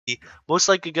most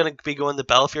likely going to be going the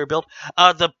Battlefield build.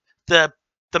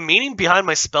 The meaning behind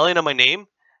my spelling of my name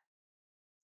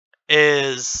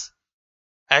is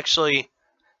actually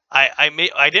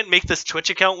I didn't make this Twitch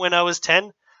account when I was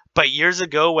 10, but years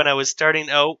ago when I was starting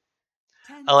out,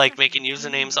 I like making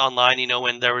usernames online. You know,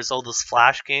 when there was all those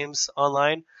flash games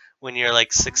online when you're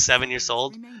like 6, 7 years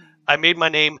old. I made my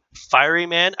name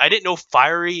Fireryman. I didn't know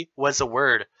fiery was a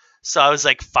word, so I was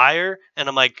like fire, and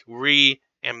I'm like re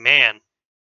and man.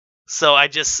 So I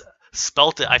just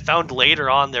spelt it. I found later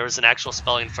on there was an actual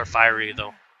spelling for fiery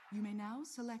though. You may now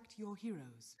select your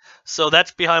heroes. So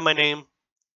that's behind my name,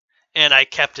 and I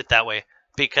kept it that way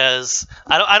because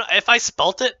I don't. If I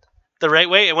spelt it the right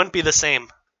way, it wouldn't be the same.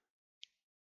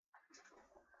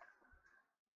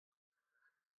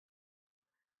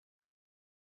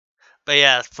 But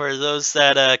yeah, for those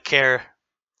that care,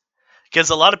 because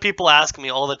a lot of people ask me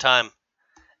all the time.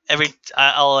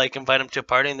 I'll like invite them to a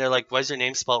party, and they're like, "Why's your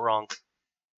name spelled wrong?"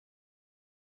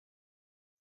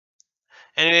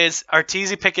 Anyways,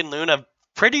 Arteezy, Pick, and Luna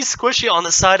pretty squishy on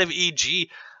the side of EG.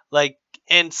 Like,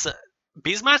 and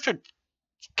Beastmaster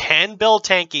can build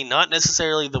tanky, not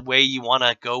necessarily the way you want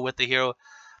to go with the hero.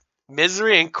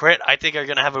 Misery and Crit, I think, are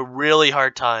gonna have a really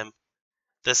hard time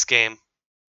this game.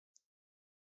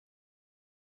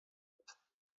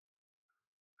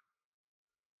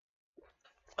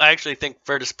 I actually think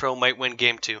Virtus Pro might win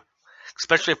game 2.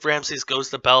 Especially if Ramses goes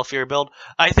the Battlefield build.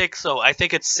 I think so. I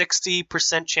think it's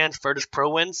 60% chance Virtus Pro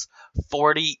wins,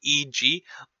 40 EG.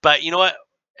 But you know what?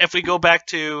 If we go back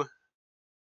to...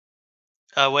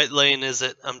 what lane is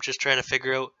it? I'm just trying to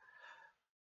figure out.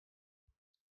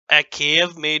 At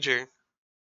Kiev Major,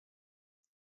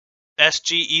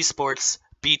 SG Esports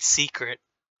beats Secret.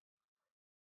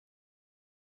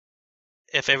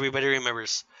 If everybody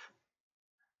remembers.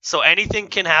 So anything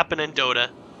can happen in Dota.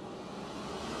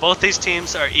 Both these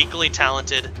teams are equally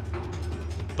talented,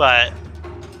 but...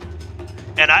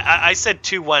 And I said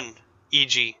 2-1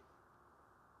 EG.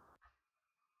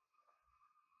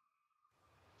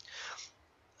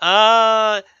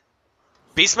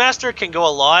 Beastmaster can go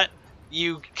a lot.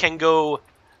 You can go...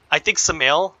 I think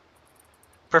Samael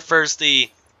prefers the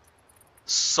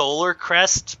Solar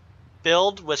Crest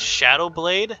build with Shadow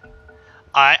Blade.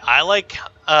 I like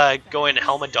going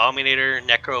Helmet Dominator,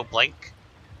 Necro Blink.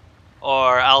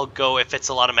 Or I'll go, if it's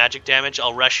a lot of magic damage,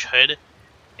 I'll rush Hood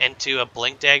into a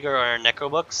Blink Dagger or a Necro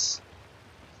Books.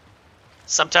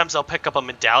 Sometimes I'll pick up a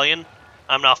Medallion.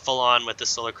 I'm not full on with the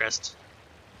Solar Crest.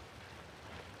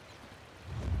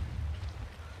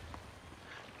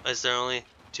 Is there only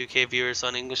 2K viewers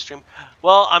on English stream?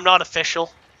 Well, I'm not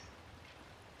official.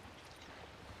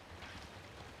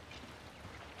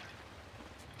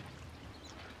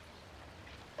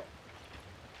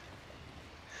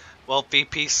 Well,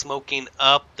 VP smoking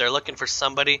up. They're looking for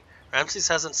somebody. Ramses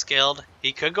hasn't scaled.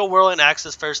 He could go Whirling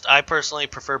Axes first. I personally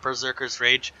prefer Berserker's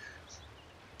Rage.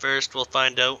 First, we'll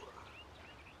find out.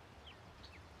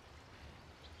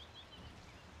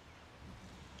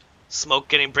 Smoke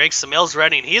getting breaks. Samael's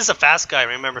running. He is a fast guy.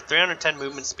 Remember, 310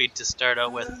 movement speed to start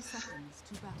out with.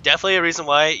 Definitely a reason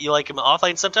why you like him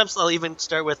offline. Sometimes I'll even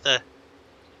start with the...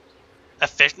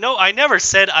 No, I never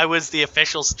said I was the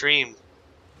official stream.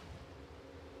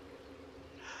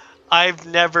 I've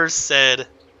never said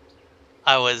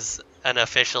I was an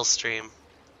official stream.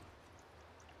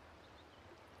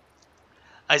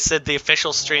 I said the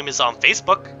official stream is on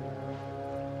Facebook.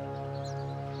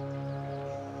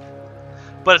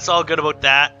 But it's all good about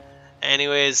that.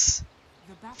 Anyways,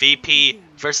 VP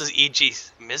versus EG.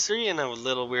 Misery in a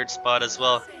little weird spot as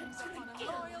well.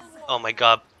 Oh my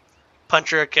god.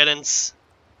 Puncher Kittens.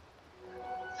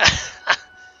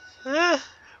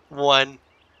 1.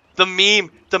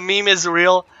 The meme is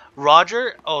real.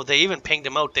 Roger, oh, they even pinged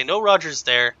him out. They know Roger's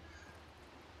there.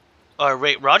 Or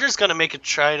wait, Roger's gonna make a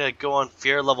try to go on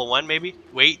Fear level 1 maybe?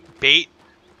 Wait, bait.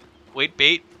 Wait,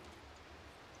 bait.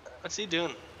 What's he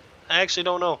doing? I actually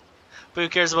don't know. But who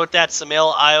cares about that?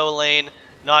 Samael, IO lane,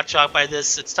 not shocked by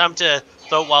this. It's time to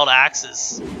throw Wild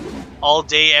Axes. All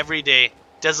day, every day.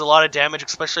 Does a lot of damage,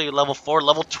 especially at level 4.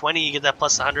 Level 20, you get that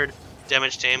plus 100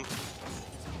 damage tame.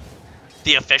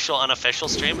 The official, unofficial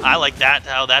stream. I like that,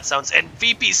 how that sounds. And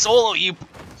VP solo, you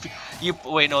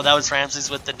wait, no, that was Ramses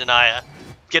with the Denia.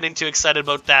 Getting too excited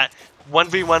about that.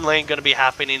 1v1 lane gonna be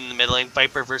happening in the mid lane.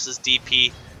 Viper versus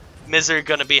DP. Misery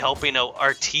gonna be helping out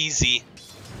Arteezy.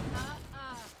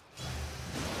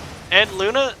 And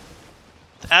Luna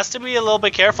has to be a little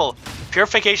bit careful.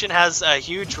 Purification has a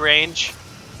huge range.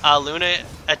 Luna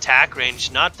attack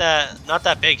range, not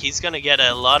that big. He's gonna get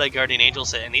a lot of Guardian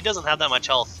Angels hit, and he doesn't have that much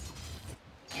health.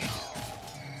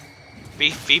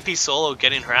 VP Solo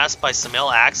getting harassed by Samel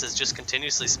axes, just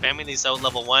continuously spamming these out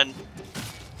level 1.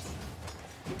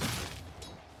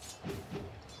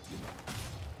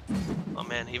 Oh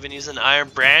man, even using Iron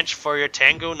Branch for your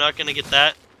Tango, not gonna get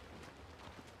that.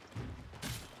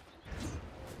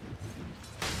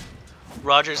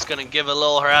 Roger's gonna give a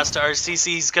little harass to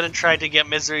RCC. He's gonna try to get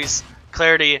Misery's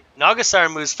clarity.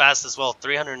 Nagasar moves fast as well,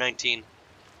 319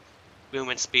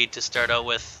 movement speed to start out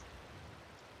with.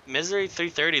 Misery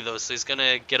 330 though, so he's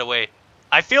gonna get away.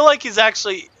 I feel like he's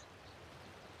actually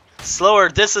slower.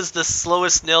 This is the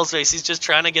slowest Nails race. He's just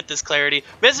trying to get this clarity.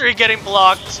 Misery getting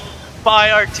blocked by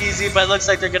RTZ, but it looks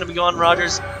like they're gonna be going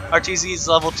Rogers. RTZ's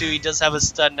level 2. He does have a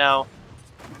stun now.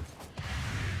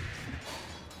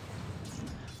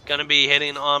 Gonna be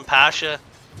hitting on Pasha.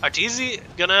 RTZ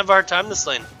gonna have a hard time this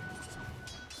lane.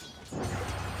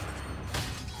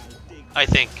 I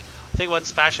think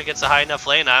once Pasha gets a high enough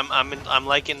lane, I'm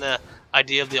liking the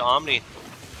idea of the Omni.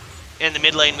 In the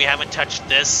mid lane, we haven't touched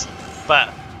this,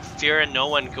 but Fear and no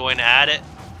one going at it.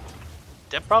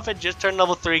 Dead Prophet just turned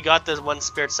level 3, got the 1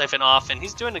 Spirit Siphon off, and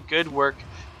he's doing a good work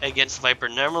against Viper.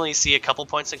 Normally, you see a couple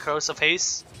points in Corrosive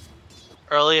Haste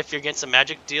early if you're against a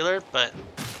Magic Dealer, but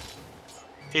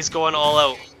he's going all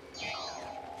out.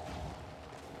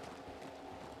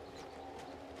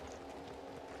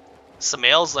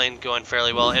 Samael's lane going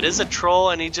fairly well. It is a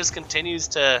troll, and he just continues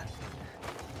to...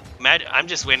 I'm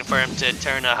just waiting for him to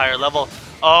turn a higher level.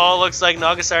 Oh, looks like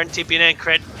Nagasar and TP and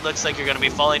crit. Looks like you're going to be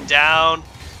falling down.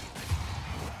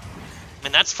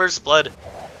 And that's first blood.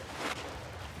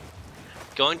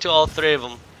 Going to all 3 of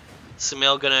them.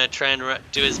 Samael going to try and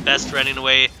do his best running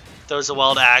away. Throws a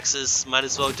wild axes. Might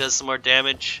as well does some more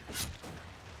damage.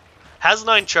 Has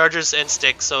 9 chargers and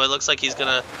sticks, so it looks like he's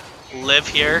going to live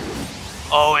here.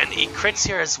 Oh, and he crits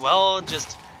here as well,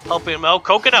 just helping him out.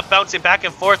 Coconut bouncing back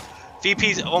and forth.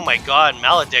 VP's, oh my god,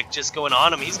 Maledict just going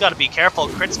on him. He's got to be careful.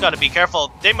 Crit's got to be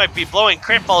careful. They might be blowing.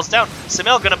 Crit falls down.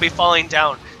 Samel going to be falling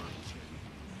down.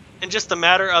 In just a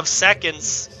matter of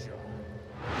seconds.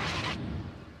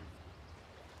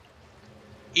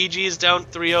 EG is down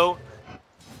 3-0.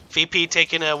 VP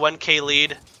taking a 1k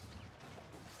lead.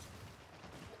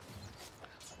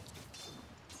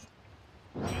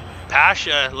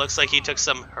 Pasha looks like he took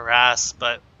some harass,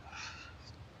 but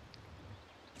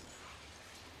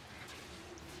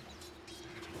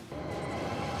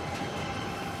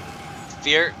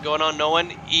Fear going on no one.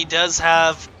 He does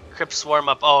have Crypt Swarm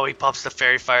up. Oh, he pops the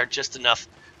Fairy Fire just enough.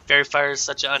 Fairy Fire is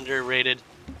such an underrated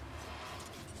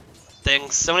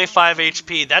thing. 75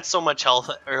 HP, that's so much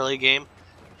health early game.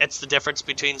 It's the difference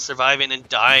between surviving and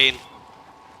dying.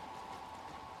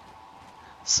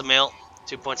 Samael,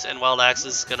 2 points and Wild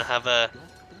Axes is gonna have a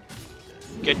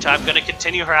good time. Gonna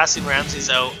continue harassing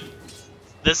Ramses out.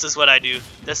 This is what I do.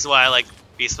 This is why I like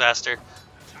Beastmaster.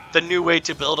 The new way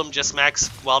to build them, just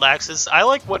max Wild Axes. I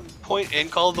like 1 point in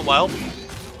Call of the Wild.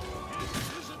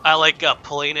 I like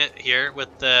pulling it here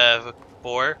with the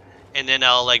boar, and then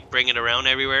I'll like bring it around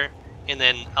everywhere, and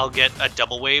then I'll get a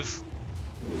double wave.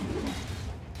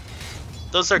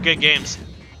 Those are good games.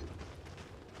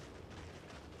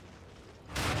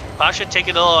 Pasha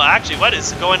taking a little... Actually, what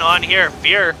is going on here?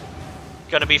 Fear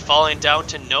gonna be falling down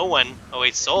to no one. Oh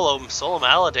wait, Solo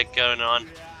Maledict going on.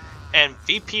 And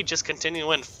VP just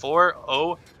continuing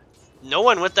 4-0. No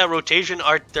one with that rotation.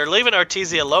 They're leaving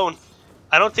Arteezy alone.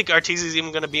 I don't think Arteezy's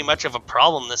even going to be much of a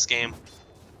problem this game.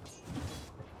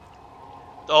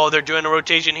 Oh, they're doing a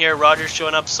rotation here. Rogers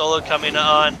showing up. Solo coming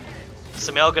on.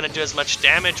 Samael going to do as much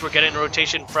damage. We're getting a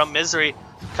rotation from Misery.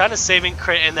 Kind of saving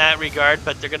crit in that regard,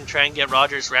 but they're going to try and get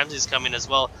Rogers. Ramsey's coming as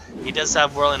well. He does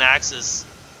have Whirling Axes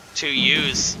to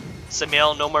use.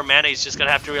 Samael, no more mana. He's just going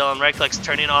to have to reel on right clicks.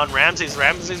 Turning on Ramses.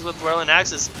 Ramses with Whirling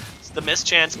Axes. It's the missed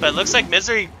chance, but it looks like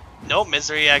Misery... No,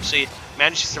 Misery actually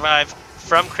managed to survive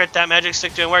from crit. That magic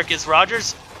stick doing work. Is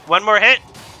Rogers? One more hit?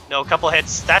 No, a couple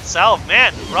hits. That's salve.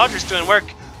 Man, Rogers doing work.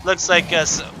 Looks like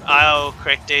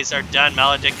crit days are done.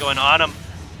 Maledict going on him.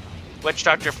 Witch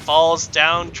Doctor falls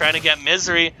down, trying to get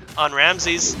Misery on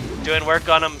Ramses. Doing work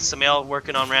on him. Samael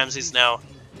working on Ramses now.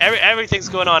 Everything's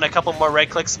going on. A couple more right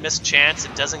clicks. Missed chance.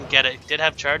 It doesn't get it. Did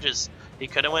have charges. He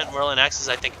could have went Whirling Axes,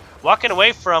 I think. Walking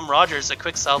away from Rogers. A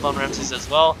quick salve on Ramses as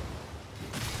well.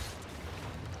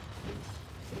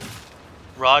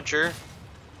 Roger.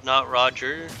 Not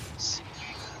Rogers.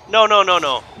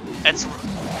 No.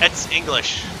 It's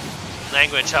English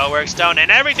language, how it works down.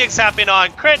 And everything's happening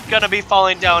on. Crit gonna be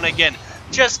falling down again.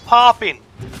 Just popping.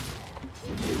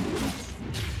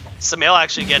 Samael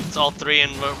actually gets all three in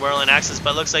Whirling Axes,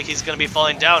 but looks like he's gonna be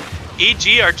falling down.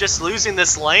 EG are just losing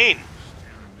this lane.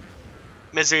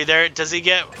 Misery there. Does he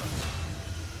get...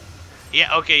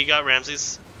 Yeah, okay, you got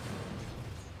Ramses.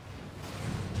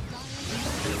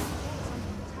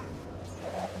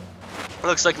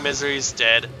 Looks like Misery's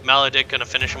dead. Maledict gonna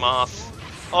finish him off.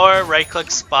 Or right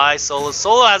click spy Solo.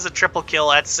 Solo has a triple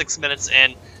kill at 6 minutes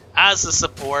in as a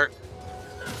support.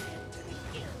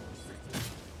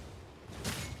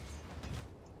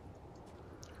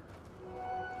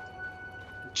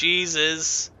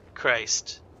 Jesus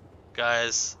Christ.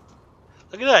 Guys.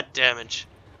 Look at that damage.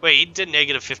 Wait, he did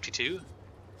negative 52?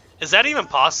 Is that even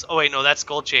possible? Oh wait, no, that's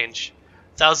gold change.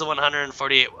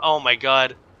 1,148. Oh my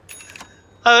god.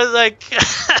 I was like...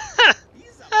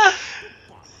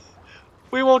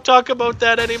 we won't talk about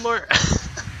that anymore.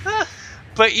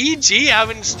 But EG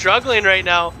having struggling right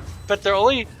now. But they're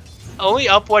only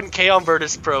up 1k on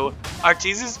Virtus Pro.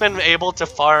 Arteezy's been able to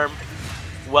farm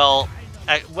well.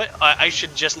 I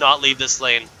should just not leave this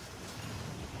lane.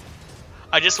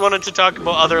 I just wanted to talk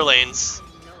about other lanes.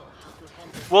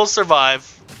 We'll survive.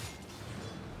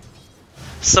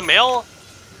 Samael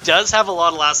does have a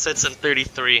lot of last hits in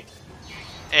 33.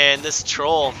 And this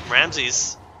troll,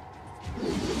 Ramses.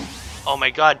 Oh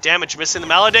my god, damage missing the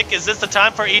Maledict. Is this the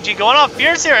time for EG going off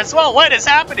Fierce here as well? What is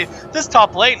happening? This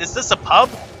top lane, is this a pub?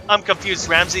 I'm confused.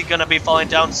 Ramsey gonna be falling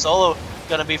down. Solo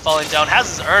gonna be falling down.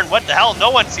 Has his urn. What the hell?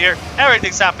 No one's here.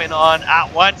 Everything's happening on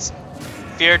at once.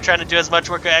 Fear trying to do as much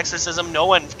work with Exorcism. No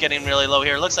one's getting really low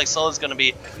here. Looks like Solo's gonna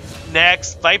be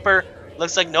next. Viper.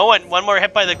 Looks like no one. One more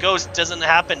hit by the Ghost doesn't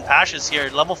happen. Pash is here.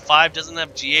 Level 5 doesn't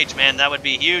have GH, man. That would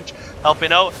be huge.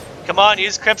 Helping out. Come on,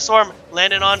 use Crypt Swarm.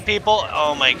 Landing on people.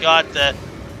 Oh my god, the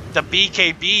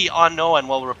BKB on no one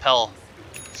will repel.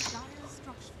 Dire's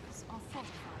structures are fortified.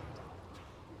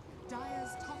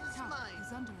 Dire's top tower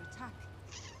is under attack.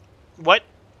 What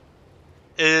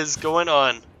is going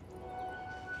on?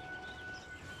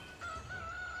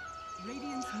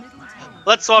 Radiant's middle tower.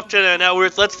 Let's swap to the net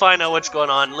worth. Let's find out what's going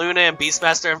on. Luna and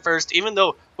Beastmaster in first. Even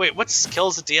though, wait, what's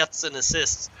kills, deaths, and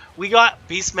assists? We got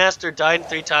Beastmaster dying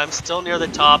 3 times, still near the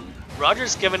top.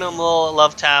 Roger's giving him a little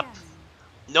love tap.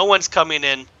 No one's coming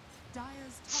in. Dire's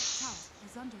top tower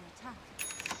is under attack.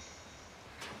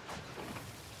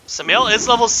 Samael is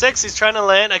level 6. He's trying to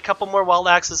land a couple more Wild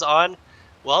Axes on.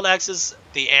 Wild Axes,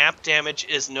 the amp damage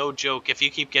is no joke. If you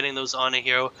keep getting those on a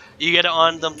hero, you get it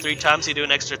on them 3 times, you do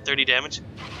an extra 30 damage.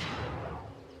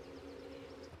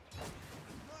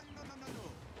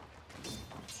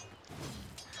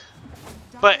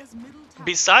 But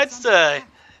besides the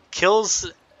kills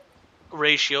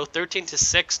ratio, 13 to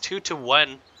 6, 2 to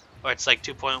 1, or it's like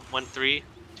 2.13,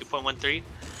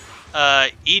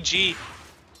 EG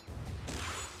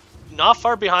not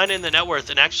far behind in the net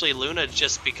worth, and actually Luna,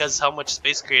 just because how much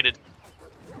space created,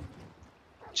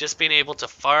 just being able to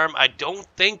farm. I don't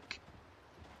think,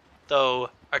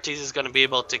 though, Arteezy is going to be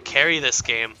able to carry this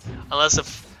game unless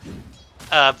if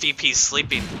VP's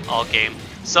sleeping all game.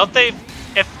 So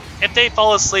if they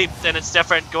fall asleep, then it's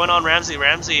different. Going on Ramsey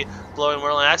blowing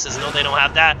Whirling Axes. No, they don't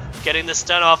have that. Getting the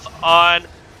stun off on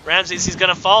Ramses. He's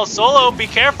going to fall. Solo, be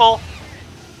careful.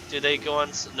 Do they go on?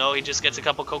 No, he just gets a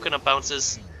couple coconut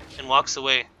bounces and walks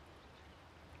away.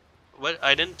 What?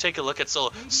 I didn't take a look at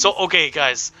Solo. So, okay,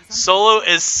 guys. Solo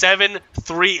is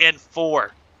 7-3-4.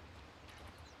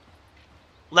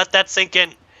 Let that sink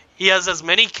in. He has as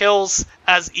many kills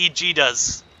as EG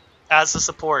does as a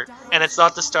support. And it's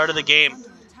not the start of the game.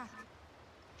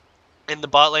 In the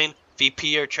bot lane,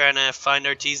 VP are trying to find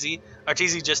Arteezy.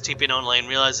 Arteezy just TPing on lane,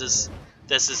 realizes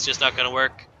this is just not going to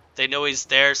work. They know he's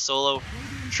there. Solo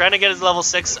trying to get his level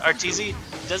 6. Arteezy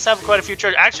does have quite a few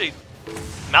charges. Actually,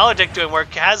 Maledict doing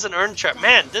work, has an earn chart.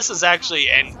 Man, this is actually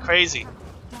crazy.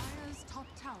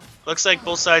 Looks like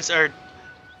both sides are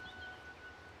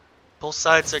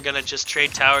going to just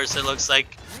trade towers. It looks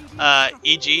like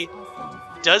EG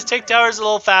does take towers a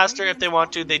little faster if they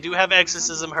want to. They do have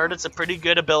Exorcism. Heard it's a pretty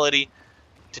good ability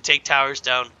to take towers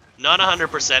down. Not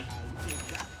 100%.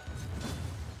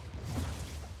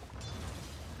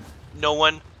 No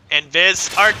one. And Viz.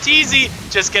 Arteezy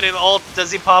just getting ult. Does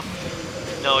he pop?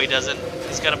 No, he doesn't.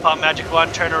 He's going to pop Magic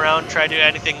Wand, turn around, try to do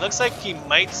anything. Looks like he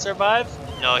might survive.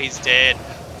 No, he's dead.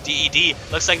 DED.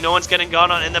 Looks like no one's getting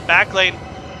gone on in the back lane.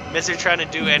 Mister trying to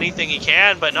do anything he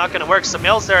can, but not going to work.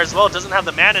 Samael's there as well. Doesn't have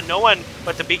the mana. No one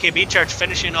but the BKB charge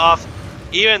finishing off,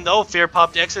 even though Fear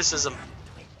popped Exorcism.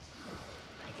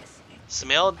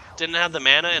 Samael didn't have the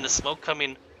mana and the smoke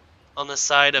coming on the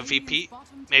side of VP.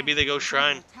 Maybe they go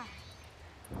Shrine.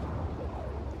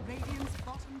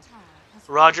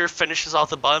 Roger finishes off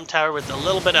the bottom tower with a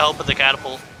little bit of help with the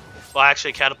catapult. Well,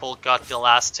 actually, catapult got the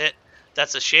last hit.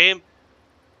 That's a shame.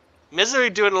 Misery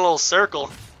doing a little circle.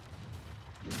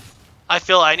 I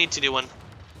feel I need to do one.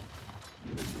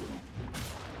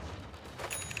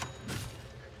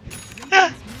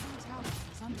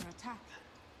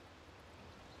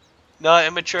 Not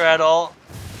immature at all.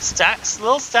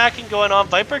 Little stacking going on.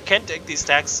 Viper can take these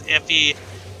stacks if he,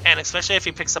 and especially if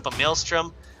he picks up a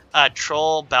Maelstrom.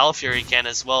 Troll, Battle Fury can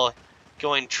as well.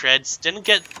 Going treads.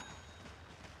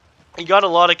 He got a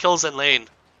lot of kills in lane,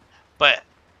 but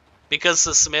because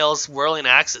of Samael's whirling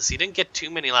axes, he didn't get too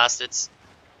many last hits.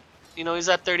 You know, he's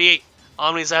at 38.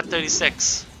 Omni's at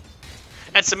 36.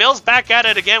 And Samael's back at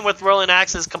it again with whirling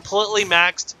axes, completely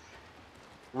maxed.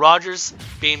 Rogers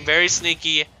being very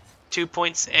sneaky. 2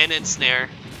 points and ensnare.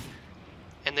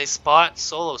 And they spot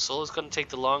Solo. Solo's going to take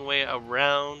the long way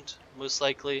around, most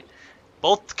likely.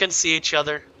 Both can see each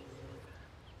other.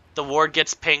 The ward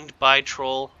gets pinged by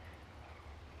Troll.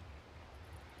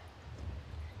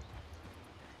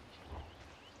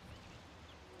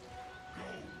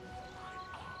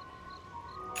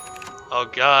 Oh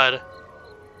god.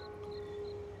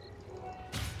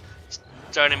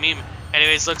 Starting a meme.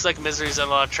 Anyways, looks like Misery's in a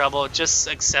lot of trouble. Just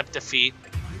accept defeat.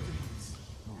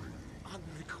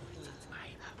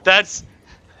 That's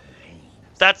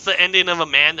the ending of a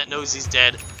man that knows he's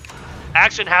dead.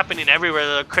 Action happening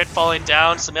everywhere. The crit falling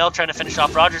down. Samael trying to finish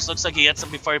off Rogers. Looks like he gets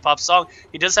him before he pops Song.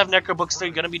 He does have Necro Books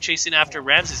 3. Going to be chasing after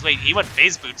Ramses. Wait, he went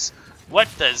phase boots. What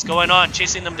is going on?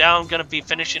 Chasing them down. Going to be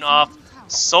finishing off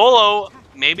Solo.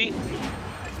 Maybe?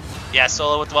 Yeah,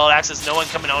 Solo with the wild axes. No one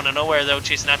coming out of nowhere though.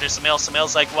 Chasing after Samael.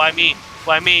 Samael's like, why me?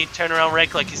 Why me? Turn around right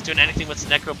click. He's doing anything with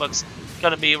the Necro Books.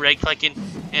 Going to be right clicking.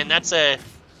 And that's a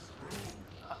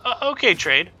okay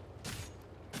trade.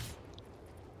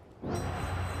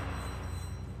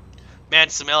 Man,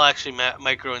 Samael actually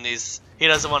microing these. He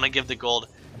doesn't want to give the gold.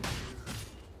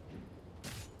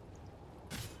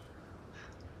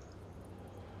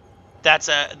 That's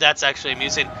actually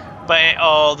amusing. But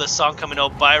oh, the song coming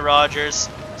out by Rogers,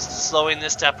 slowing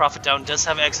this Death Prophet down. Does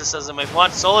have exorcism if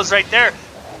want. Solo's right there.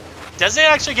 Doesn't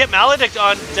actually get Maledict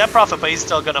on Death Prophet, but he's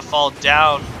still gonna fall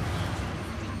down.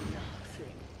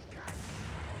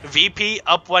 VP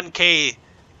up 1k.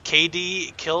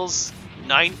 KD kills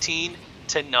 19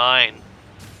 to 9.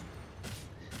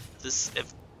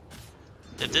 If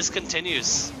this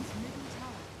continues,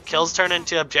 kills turn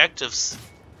into objectives.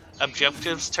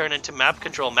 Objectives turn into map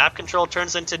control. Map control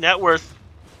turns into net worth.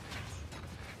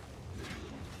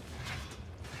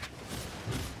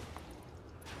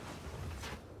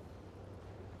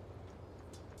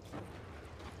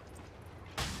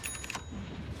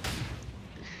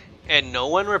 And no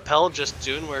one repelled, just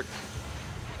doing work.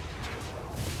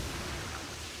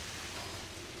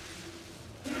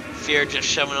 Fear just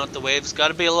shoving out the waves. Got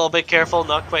to be a little bit careful.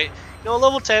 Not quite. You know,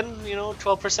 level 10, you know,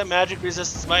 12% magic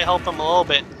resistance might help him a little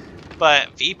bit.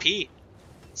 But VP,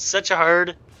 such a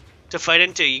hard to fight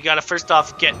into. You got to first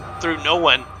off get through no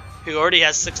one who already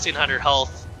has 1600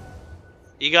 health.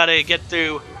 You got to get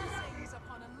through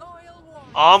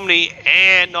Omni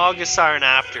and Naugasaran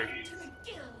after.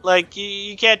 Like,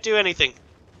 you can't do anything.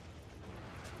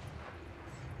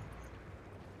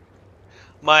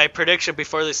 My prediction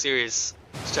before the series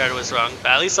started was wrong,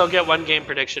 but at least I'll get one game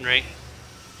prediction right.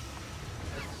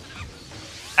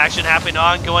 Action happening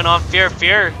on, going on.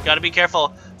 Fear. Gotta be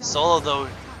careful. Solo, though,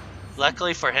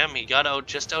 luckily for him, he got out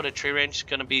just out of tree range,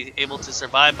 gonna be able to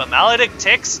survive. But Maledict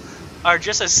ticks are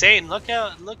just insane. Look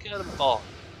at him fall.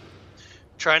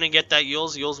 Trying to get that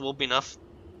Yules. Yules will be enough.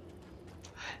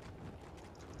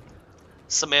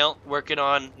 Samael working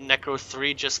on Necro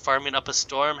 3, just farming up a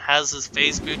storm. Has his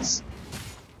phase boots.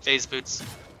 Phase boots.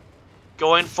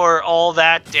 Going for all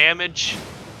that damage.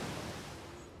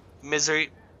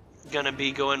 Misery gonna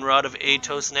be going Rod of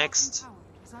Atos next.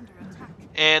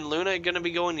 And Luna gonna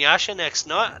be going Yasha next.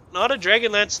 Not a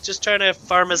Dragonlance, just trying to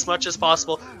farm as much as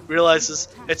possible. Realizes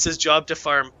it's his job to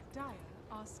farm.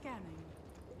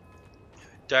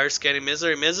 Dire scanning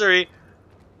Misery.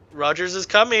 Rogers is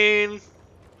coming.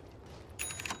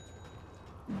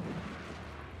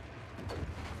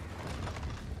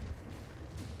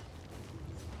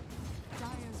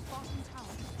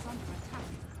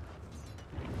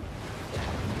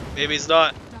 Maybe he's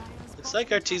not. Looks like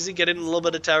Arteezy getting a little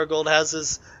bit of tower gold, has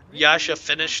his Yasha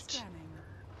finished.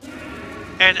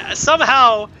 And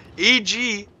somehow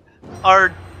EG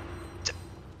are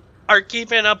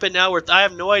keeping up in net worth. I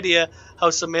have no idea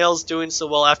how Samael's doing so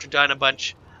well after dying a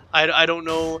bunch. I don't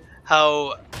know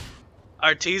how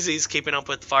Arteezy's keeping up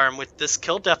with farm with this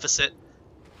kill deficit.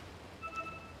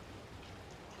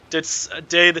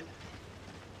 Did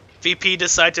VP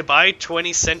decide to buy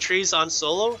 20 sentries on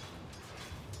Solo?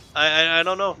 I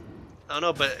don't know.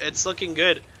 But it's looking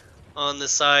good on the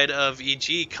side of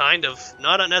EG, kind of.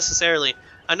 Not unnecessarily.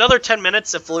 Another 10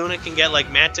 minutes if Luna can get like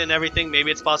Manta and everything,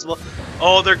 maybe it's possible.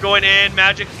 Oh, they're going in.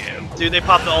 Magic. Dude, they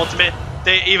pop the ultimate.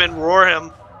 They even roar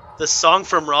him. The song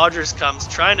from Rogers comes,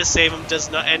 trying to save him, does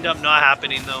not end up not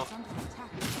happening though.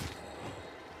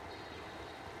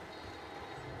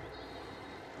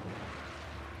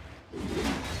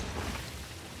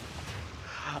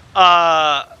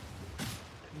 I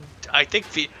think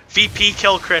VP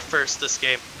killed Crit first this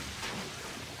game.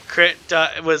 Crit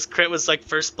was like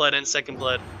first blood and second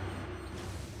blood.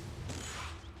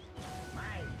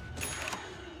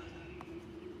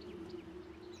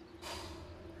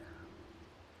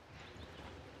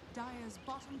 Dire's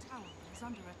bottom tower is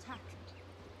under attack.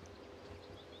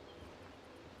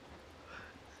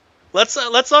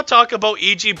 Let's not talk about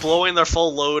EG blowing their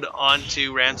full load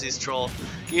onto Ramsey's troll.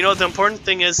 You know, the important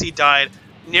thing is he died.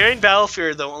 Nearing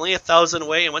Battlefield though, only 1,000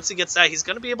 away, and once he gets that, he's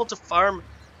gonna be able to farm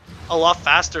a lot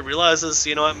faster. Realizes,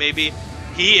 you know what, maybe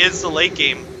he is the late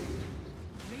game.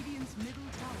 Radiant's middle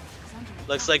tower is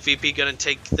under Looks like VP gonna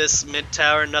take this mid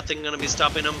tower. Nothing gonna be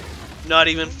stopping him. Not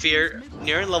even fear.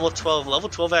 Nearing level 12. Level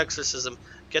 12 exorcism.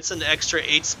 Gets an extra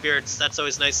 8 spirits. That's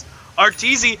always nice.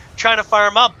 Arteezy trying to fire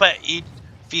him up, but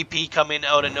VP coming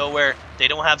out of nowhere. They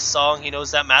don't have song. He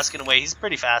knows that masking away. He's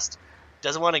pretty fast.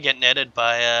 Doesn't want to get netted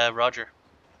by Roger.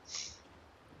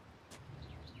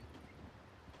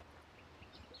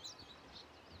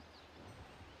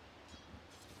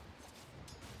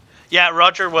 Yeah,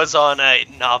 Roger was on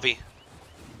Navi.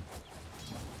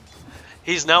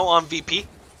 He's now on VP.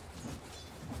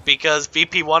 Because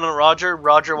VP won on Roger,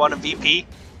 Roger won on VP.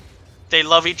 They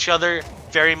love each other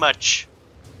very much.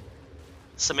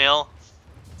 Samael.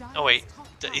 Oh wait,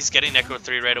 he's getting Echo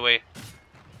 3 right away.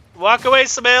 Walk away,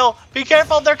 Samael! Be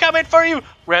careful, they're coming for you!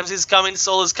 Ramsey's coming,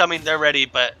 Solo's coming, they're ready,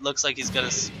 but looks like he's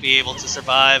gonna be able to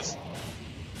survive.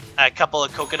 A couple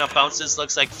of coconut bounces,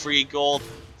 looks like free gold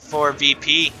for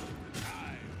VP.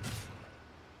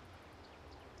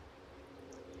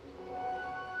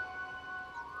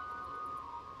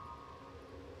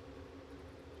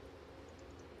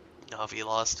 Navi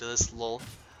lost to this, lol.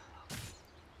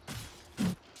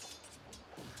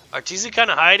 Arteezy kind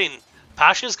of hiding.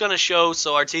 Pasha's gonna show,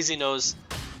 so Arteezy knows.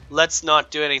 Let's not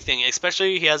do anything.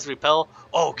 Especially he has repel.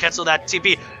 Oh, cancel that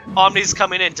TP. Omni's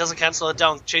coming in, doesn't cancel it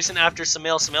down. Chasing after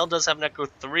Samael. Samael does have Necro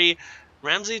 3.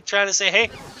 Ramsey trying to say, hey,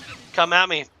 come at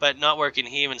me, but not working.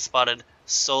 He even spotted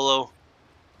Solo.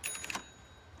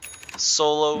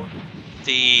 Solo,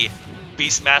 the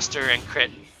Beastmaster and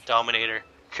Crit Dominator.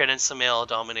 Crit and Samael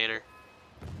Dominator.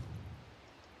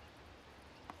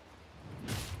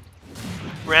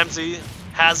 Ramsey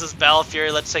has his Battle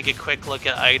Fury. Let's take a quick look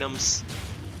at items.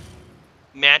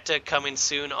 Manta coming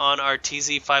soon on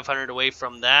Arteezy, 500 away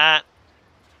from that.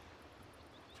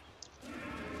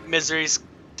 Misery's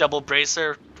double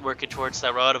bracer, working towards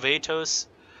that Rod of Atos.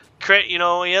 Crit, you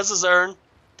know, he has his urn.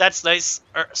 That's nice.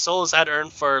 Solo's had urn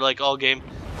for like all game,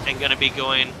 and gonna be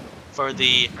going for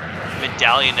the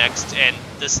medallion next, and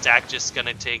the stack just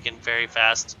gonna take in very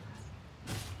fast.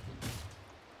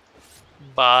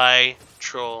 Bye,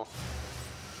 troll.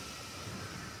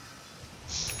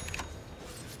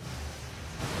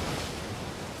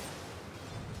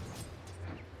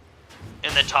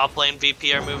 In the top lane,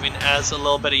 VP are moving as a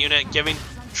little bit of unit, giving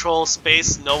troll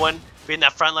space. No one being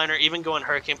that frontliner, even going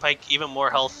Hurricane Pike, even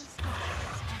more health.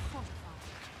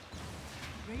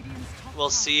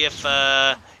 We'll see if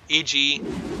EG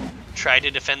try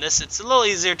to defend this. It's a little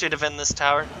easier to defend this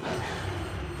tower.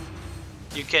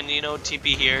 You can, you know,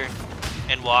 TP here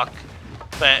and walk,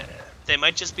 but they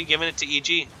might just be giving it to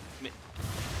EG.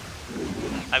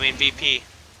 I mean VP.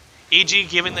 EG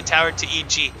giving the tower to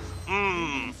EG.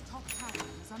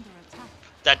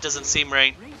 That doesn't seem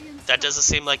right. That doesn't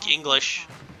seem like English.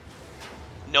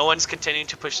 No one's continuing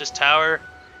to push this tower.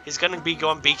 He's gonna be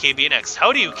going BKB next.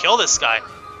 How do you kill this guy?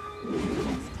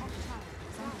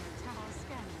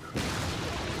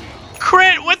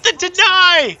 Crit with the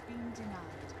deny!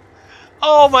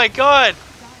 Oh my god!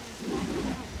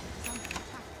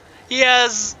 He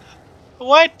has...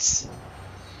 What?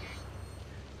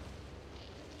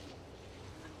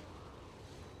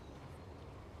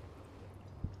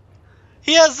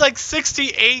 He has like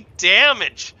 68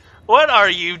 damage. What are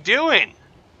you doing?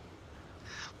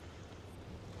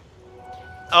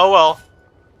 Oh well.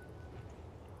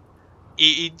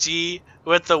 EG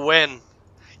with the win.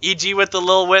 EG with the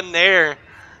little win there.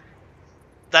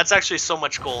 That's actually so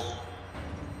much gold.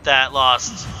 That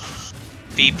lost.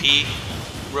 VP.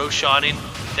 Roshaning.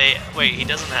 Wait, he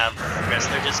doesn't have crest.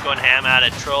 They're just going ham at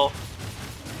it. Troll.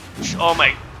 Oh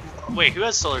my. Wait, who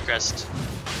has Solar Crest?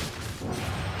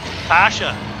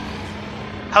 Pasha.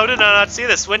 How did I not see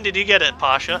this? When did you get it,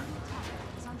 Pasha?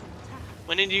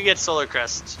 When did you get Solar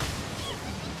Crest?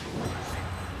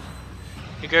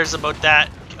 Who cares about that?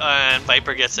 And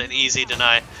Viper gets an easy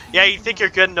deny. Yeah, you think you're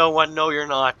good, no one. No, you're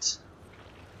not.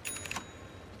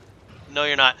 No,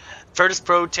 you're not. Virtus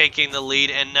Pro taking the lead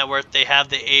in net worth. They have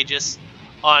the Aegis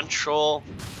on Troll.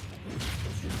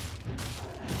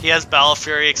 He has Battle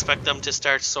Fury. Expect them to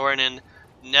start soaring in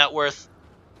net worth.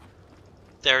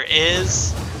 There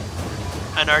is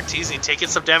an Arteezy taking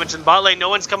some damage in bot lane. No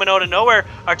one's coming out of nowhere.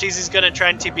 Arteezy's going to try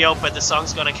and TP out, but the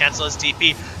song's going to cancel his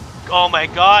TP. Oh my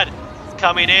god.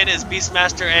 Coming in is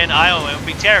Beastmaster and Io. It would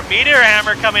be Terror. Meteor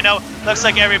Hammer coming out. Looks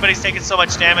like everybody's taking so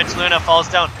much damage. Luna falls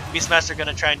down. Beastmaster going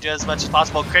to try and do as much as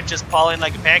possible. Crit just falling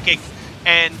like a pancake.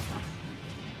 And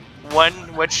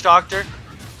one Witch Doctor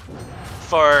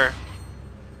for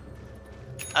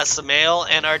a Samael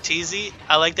and Arteezy.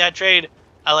 I like that trade.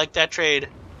 I like that trade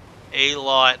a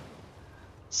lot.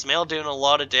 Samael doing a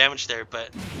lot of damage there, but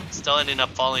still ending up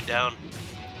falling down.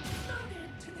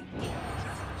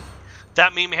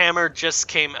 That meme hammer just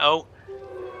came out.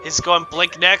 He's going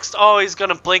blink next. Oh, he's going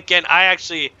to blink in.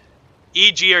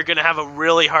 EG are going to have a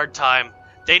really hard time.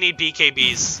 They need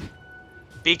BKBs.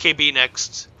 BKB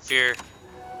next, Fear.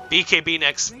 BKB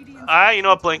next. You know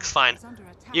what, blink's fine.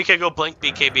 You can go blink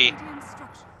BKB.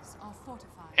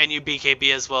 And you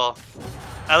BKB as well.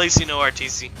 At least you know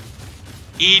Arteezy.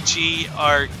 EG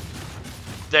are...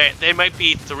 They might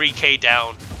be 3k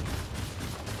down.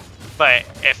 But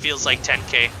it feels like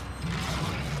 10k.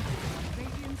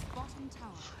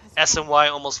 SNY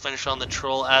almost finished on the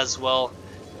Troll as well.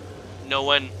 No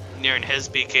one nearing his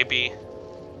BKB.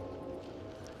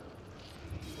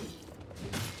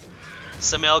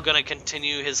 Samael gonna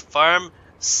continue his farm.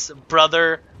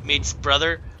 Brother meets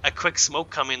brother. A quick smoke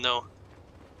coming though.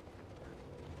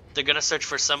 They're gonna search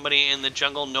for somebody in the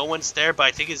jungle. No one's there, but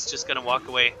I think he's just gonna walk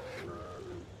away.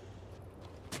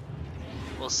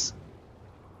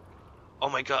 Oh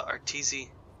my god, Arteezy.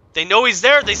 They know he's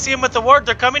there. They see him with the ward.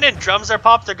 They're coming in. Drums are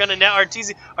popped. They're gonna net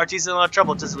Arteezy. Arteezy's in a lot of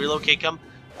trouble. Does relocate come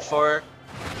for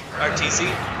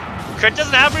Arteezy? Crit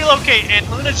doesn't have relocate, and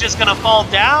Luna's just gonna fall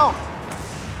down.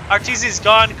 Arteezy's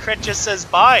gone. Crit just says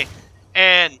bye,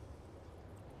 and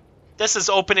this is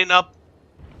opening up.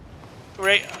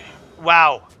 Right?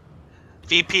 Wow.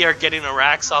 VP are getting a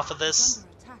racks off of this.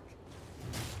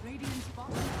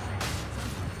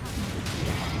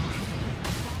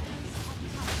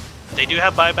 They do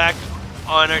have buyback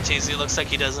on Arteezy. Looks like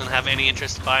he doesn't have any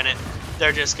interest in buying it.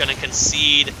 They're just going to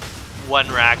concede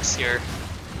one racks here.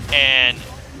 And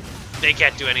they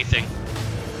can't do anything.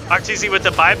 Arteezy with the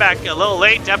buyback a little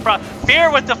late.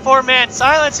 Fear with the 4-man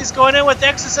silence. He's going in with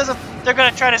Exorcism. They're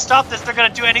going to try to stop this. They're going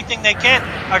to do anything they can.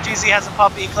 Arteezy hasn't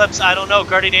popped Eclipse. I don't know.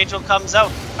 Guardian Angel comes out.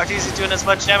 Arteezy doing as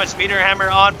much damage. Meteor Hammer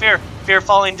on Fear. Fear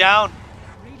falling down.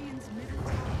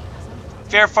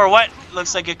 Fear for what?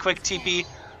 Looks like a quick TP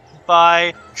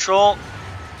by Troll.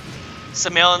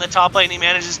 Samael in the top lane. He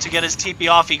manages to get his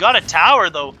TP off. He got a tower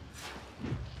though.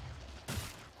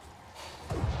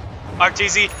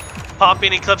 Arteezy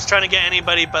popping Eclipse, trying to get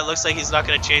anybody, but looks like he's not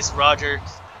going to chase Roger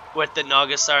with the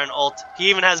Nagasar and ult. He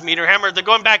even has Meteor Hammer. They're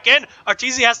going back in.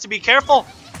 Arteezy has to be careful.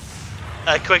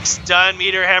 A quick stun.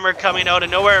 Meteor Hammer coming out of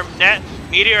nowhere. Net.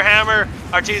 Meteor Hammer.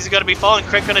 Arteezy going to be falling.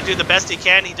 Crit going to do the best he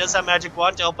can. He does have Magic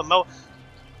Wand to help him out.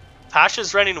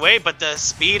 Pasha's running away, but the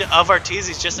speed of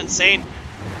Arteezy is just insane.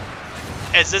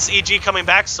 Is this EG coming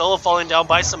back? Solo falling down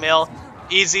by Samael.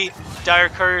 Easy. Dire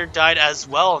Courier died as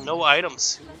well. No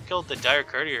items. Who killed the Dire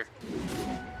Courier?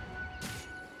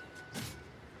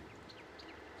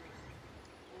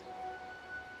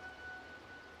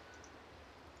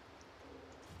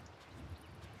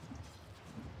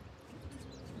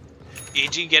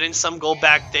 EG getting some gold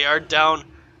back. They are down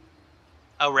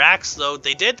a racks though.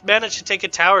 They did manage to take a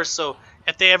tower, so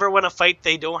if they ever want to fight,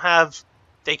 they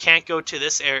can't go to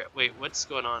this area. Wait, what's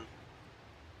going on?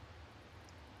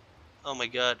 Oh my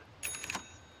god.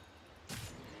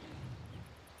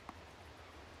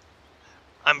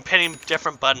 I'm pinning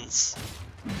different buttons.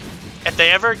 If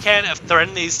they ever can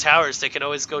threaten these towers, they can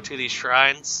always go to these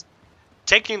shrines.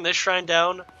 Taking this shrine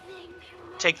down,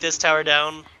 take this tower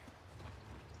down,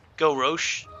 go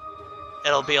Roche.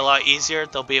 It'll be a lot easier.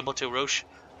 They'll be able to Roche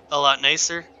a lot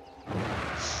nicer.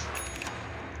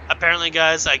 Apparently,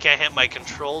 guys, I can't hit my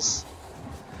controls.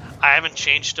 I haven't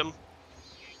changed them.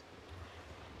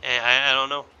 And I don't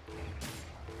know.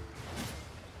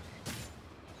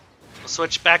 We'll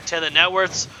switch back to the net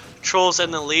worths. Troll's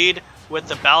in the lead with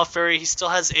the Battle Fury. He still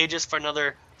has Aegis for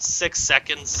another 6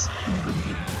 seconds.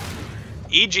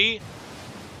 EG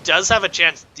does have a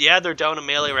chance. Yeah, they're down to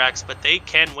melee racks, but they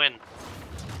can win.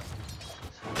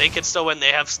 They can still win.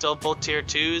 They have still both tier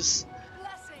 2s.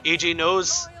 EG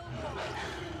knows.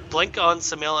 Blink on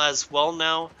Samael as well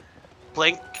now.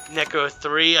 Blink, Necro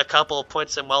 3, a couple of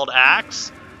points in Wild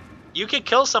Axe. You can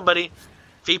kill somebody.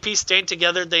 VP staying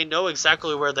together. They know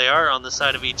exactly where they are on the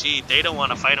side of EG. They don't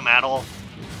want to fight him at all.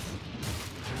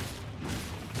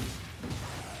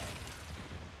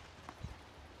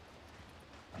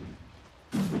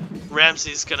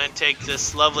 Ramsey's gonna take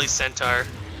this lovely centaur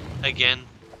again.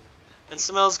 And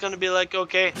Samel's gonna be like,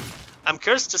 okay. I'm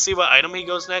curious to see what item he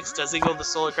goes next. Does he go the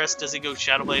Solar Crest? Does he go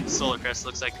Shadowblade? Solar Crest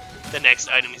looks like the next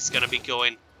item he's gonna be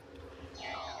going.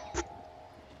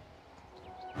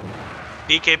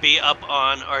 BKB up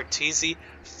on Arteezy.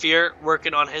 Fear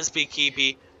working on his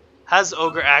BKB. Has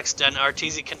Ogre Axe done.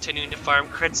 Arteezy continuing to farm.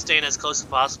 Crit staying as close as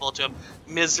possible to him.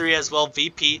 Misery as well.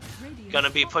 VP gonna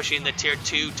be pushing the tier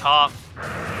 2 top.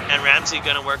 And Ramsey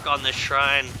gonna work on the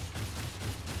shrine.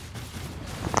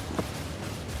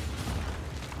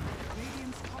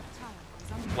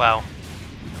 Wow.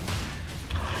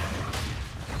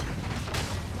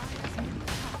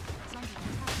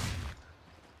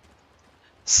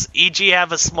 EG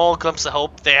have a small glimpse of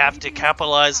hope. They have to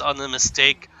capitalize on the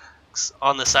mistakes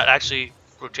on the side. Actually,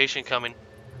 rotation coming.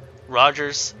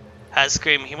 Rogers has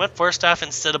Scream. He went Force Staff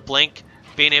instead of Blink.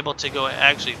 Being able to go.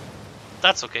 Actually,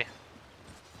 that's okay.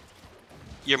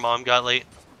 Your mom got late.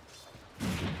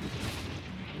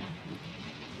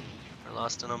 I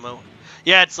lost an emote.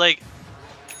 Yeah, it's like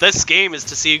this game is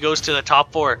to see who goes to the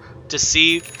top 4, to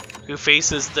see who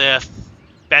faces the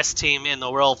best team in the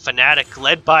world, Fnatic,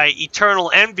 led by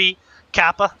Eternal Envy,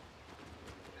 Kappa.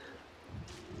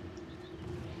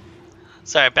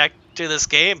 Sorry, back to this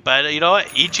game, but you know what?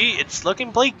 EG, it's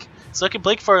looking bleak. It's looking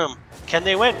bleak for them. Can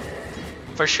they win?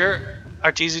 For sure.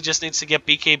 Arteezy just needs to get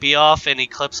BKB off and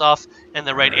Eclipse off in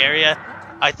the right area.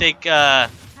 I think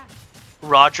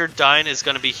Roger dying is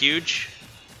going to be huge.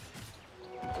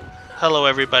 Hello,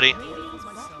 everybody.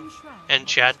 And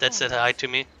chat that said hi to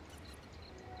me.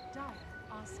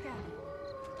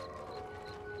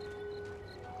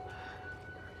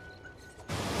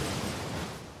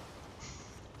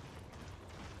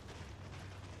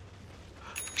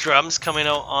 Drums coming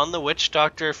out on the Witch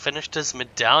Doctor. Finished his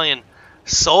medallion.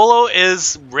 Solo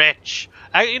is rich.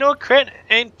 You know, crit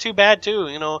ain't too bad too.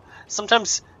 You know,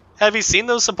 sometimes, have you seen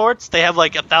those supports? They have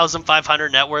like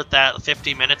 1,500 net worth at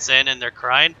 50 minutes in and they're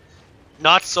crying.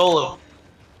 Not Solo.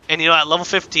 And you know, at level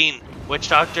 15, Witch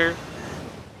Doctor,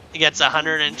 he gets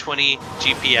 120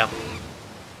 GPM.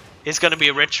 He's gonna be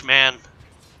a rich man.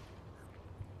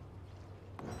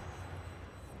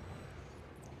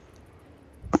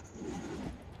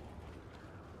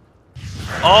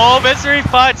 Oh, Misery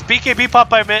fights. BKB pop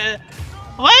by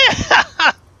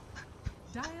what?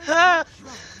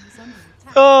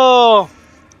 Oh,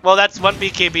 well, that's one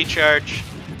BKB charge.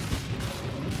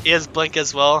 He has Blink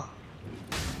as well.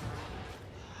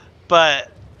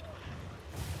 But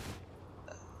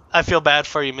I feel bad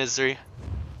for you, Misery.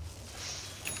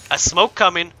 A smoke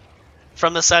coming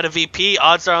from the side of VP.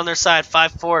 Odds are on their side.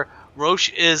 5-4.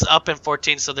 Roche is up in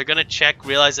 14, so they're going to check,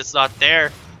 realize it's not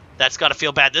there. That's got to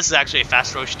feel bad. This is actually a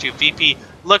fast Roche too. VP,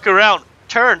 look around.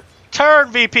 Turn.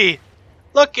 Turn, VP.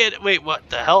 Look at... Wait, what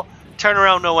the hell? Turn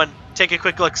around, no one. Take a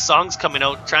quick look. Song's coming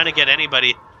out. Trying to get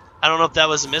anybody. I don't know if that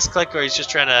was a misclick or he's just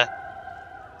trying to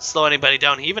slow anybody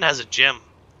down. He even has a gem.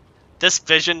 This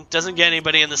vision doesn't get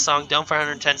anybody in the Song. Down for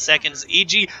 110 seconds.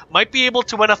 EG might be able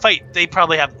to win a fight. They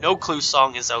probably have no clue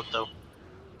Song is out, though.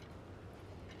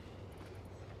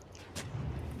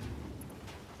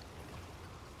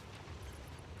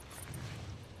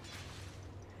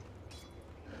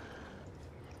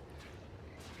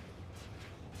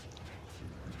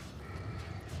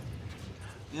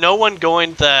 No one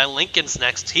going the Lincoln's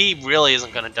next. He really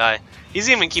isn't going to die. He's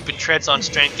even keeping treads on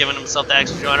strength, giving himself the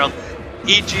extra joint.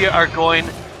 EG are going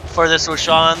for this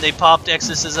Roshan. They popped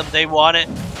Exorcism. They want it.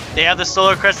 They have the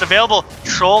Solar Crest available.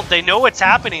 Troll, they know what's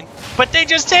happening, but they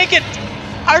just take it.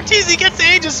 Arteezy gets the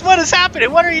Aegis. What is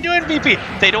happening? What are you doing, VP?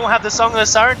 They don't have the Song of the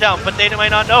Siren down, but they might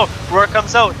not know. Roar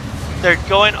comes out. They're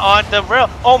going on the rail.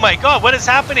 Oh my god, what is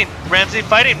happening? Ramsey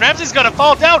fighting. Ramsey's going to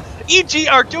fall down. EG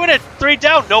are doing it. 3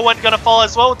 down. No one going to fall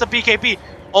as well with the BKB.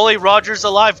 Only Roger's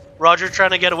alive. Roger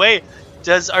trying to get away.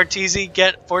 Does Arteezy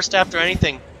get forced after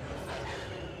anything?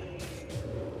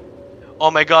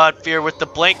 Oh my god, Fear with the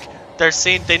blink. They're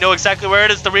seeing, they know exactly where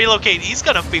it is to relocate. He's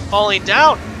going to be falling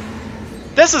down.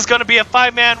 This is going to be a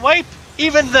 5-man wipe.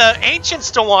 Even the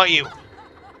Ancients don't want you.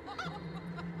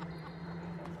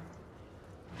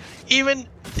 Even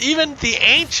the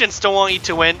Ancients don't want you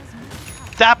to win.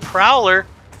 That Prowler,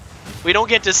 we don't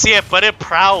get to see it, but it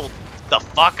prowled the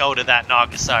fuck out of that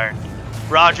Nagasar.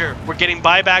 Roger, we're getting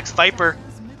buybacks. Viper.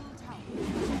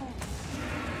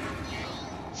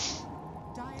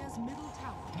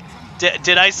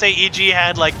 Did I say EG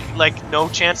had like no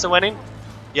chance of winning?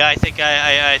 Yeah, I think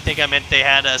I meant they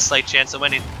had a slight chance of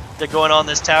winning. They're going on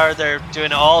this tower. They're doing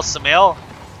it all. Samael.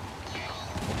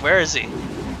 Where is he?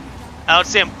 I don't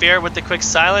see him. Fear with the quick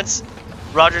silence.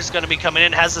 Roger's going to be coming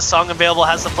in. Has the song available.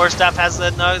 Has the force staff. Has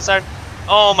the siren.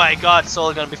 Oh my god.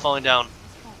 Solo going to be falling down.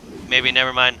 Maybe.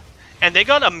 Never mind. And they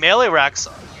got a melee Rax.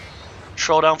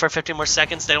 Troll down for 15 more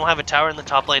seconds. They don't have a tower in the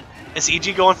top lane. Is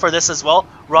EG going for this as well?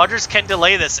 Rogers can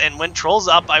delay this. And when Troll's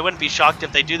up, I wouldn't be shocked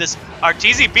if they do this.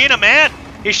 Arteezy being a man.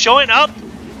 He's showing up.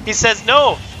 He says,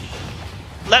 no.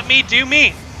 Let me do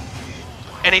me.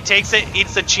 And he takes it.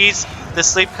 Eats the cheese. The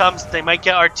sleep comes. They might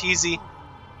get Arteezy.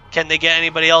 Can they get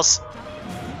anybody else?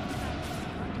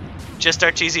 Just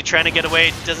Arteezy trying to get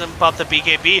away. Doesn't pop the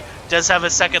BKB. Does have a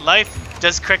second life.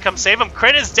 Does Crit come save him?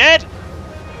 Crit is dead.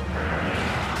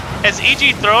 As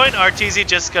EG throwing, Arteezy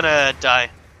just gonna die.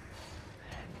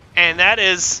 And that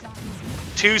is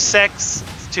 2 secs.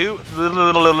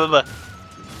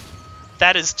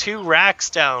 That is 2 racks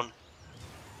down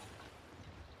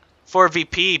for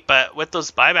VP. But with those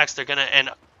buybacks, they're gonna,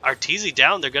 and Arteezy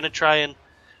down, they're gonna try and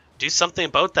do something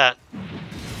about that.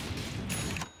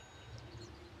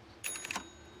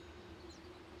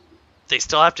 They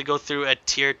still have to go through a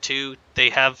tier 2. They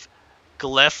have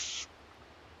Glyph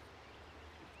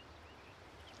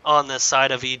on the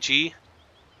side of EG.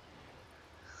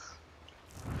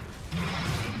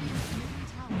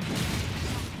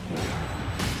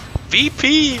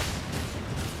 VP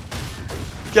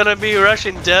gonna be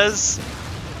rushing Dez.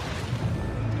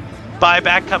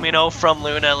 Buyback coming out from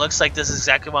Luna. It looks like this is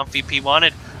exactly what VP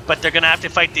wanted, but they're gonna have to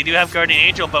fight. They do have Guardian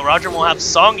Angel, but Roger won't have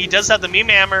Song. He does have the meme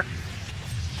hammer.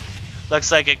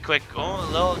 Looks like a quick, oh,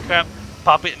 a little crap.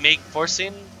 Pop it, make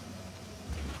forcing.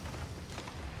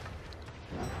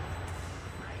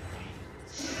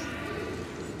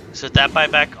 So that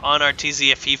buyback on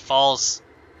Arteezy, if he falls,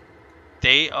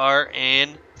 they are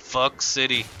in fuck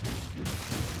city.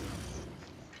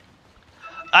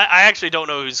 I actually don't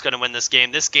know who's going to win this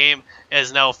game. This game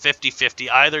is now 50-50.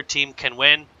 Either team can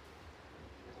win.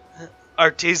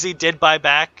 Arteezy did buy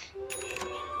back.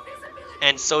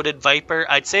 And so did Viper.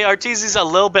 I'd say Arteezy's a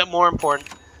little bit more important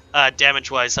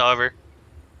damage-wise, however.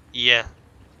 Yeah.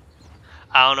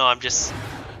 I don't know,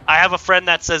 I have a friend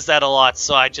that says that a lot,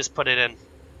 so I just put it in.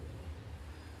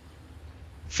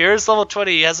 Fear is level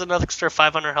 20. He has an extra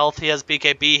 500 health. He has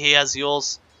BKB. He has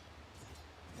Yules.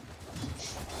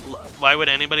 Why would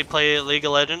anybody play League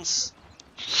of Legends?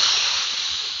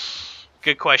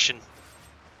 Good question.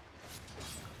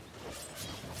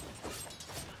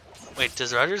 Wait,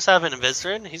 does Rogers have an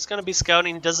Invisarin? He's going to be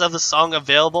scouting. He does have the song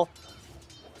available.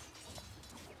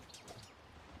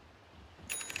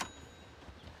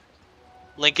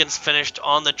 Lincoln's finished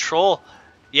on the troll.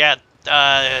 Yeah,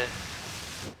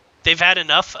 they've had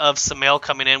enough of Samael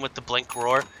coming in with the Blink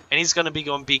Roar. And he's going to be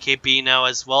going BKB now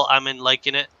as well. I'm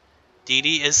liking it.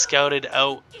 DD is scouted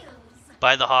out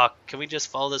by the Hawk. Can we just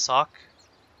follow this Hawk?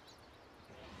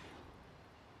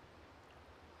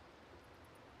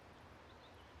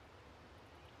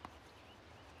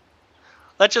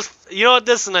 Let's just, you know what,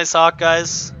 this is a nice Hawk,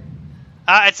 guys.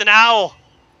 It's an owl.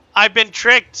 I've been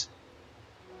tricked.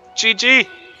 GG.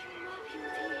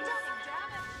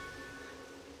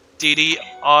 DD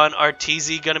on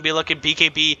Arteezy, gonna be looking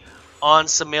BKB on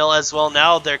Samael as well.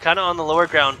 Now they're kind of on the lower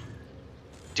ground.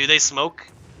 Do they smoke?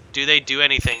 Do they do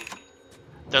anything?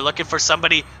 They're looking for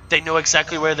somebody. They know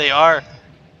exactly where they are.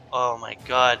 Oh my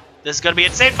god. This is gonna be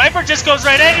insane. Viper just goes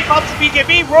right in. He pops the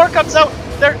BKB. Roar comes out.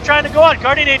 They're trying to go on.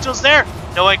 Guardian Angel's there.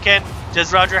 No one can.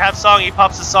 Does Roger have song? He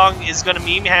pops the song. Is gonna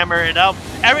meme hammer it out.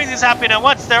 Everything's happening at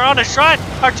once. They're on a shrine.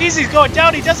 Arteezy's going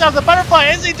down. He does have the butterfly.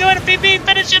 Is he doing a PP?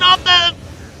 Finishing off the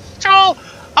troll.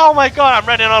 Oh my god. I'm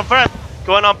running out of breath.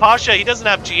 Going on Pasha. He doesn't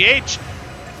have GH.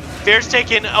 Fear's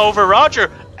taking over Roger.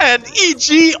 And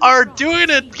EG are doing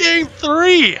it game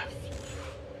 3.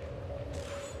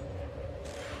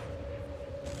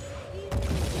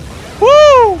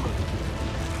 Woo!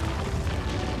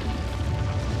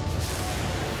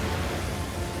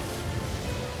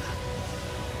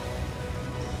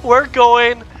 We're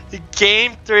going to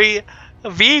game 3.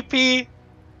 VP.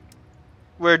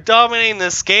 We're dominating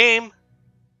this game.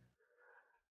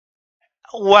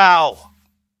 Wow.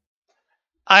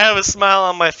 I have a smile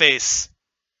on my face.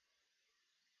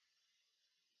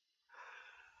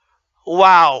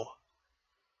 Wow.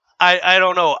 I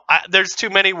don't know. There's too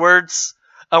many words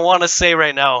I want to say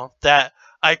right now that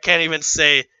I can't even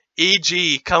say.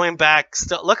 EG coming back.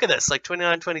 Still, look at this. Like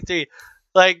 29-23.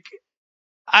 Like,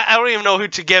 I don't even know who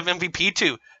to give MVP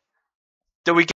to. Do we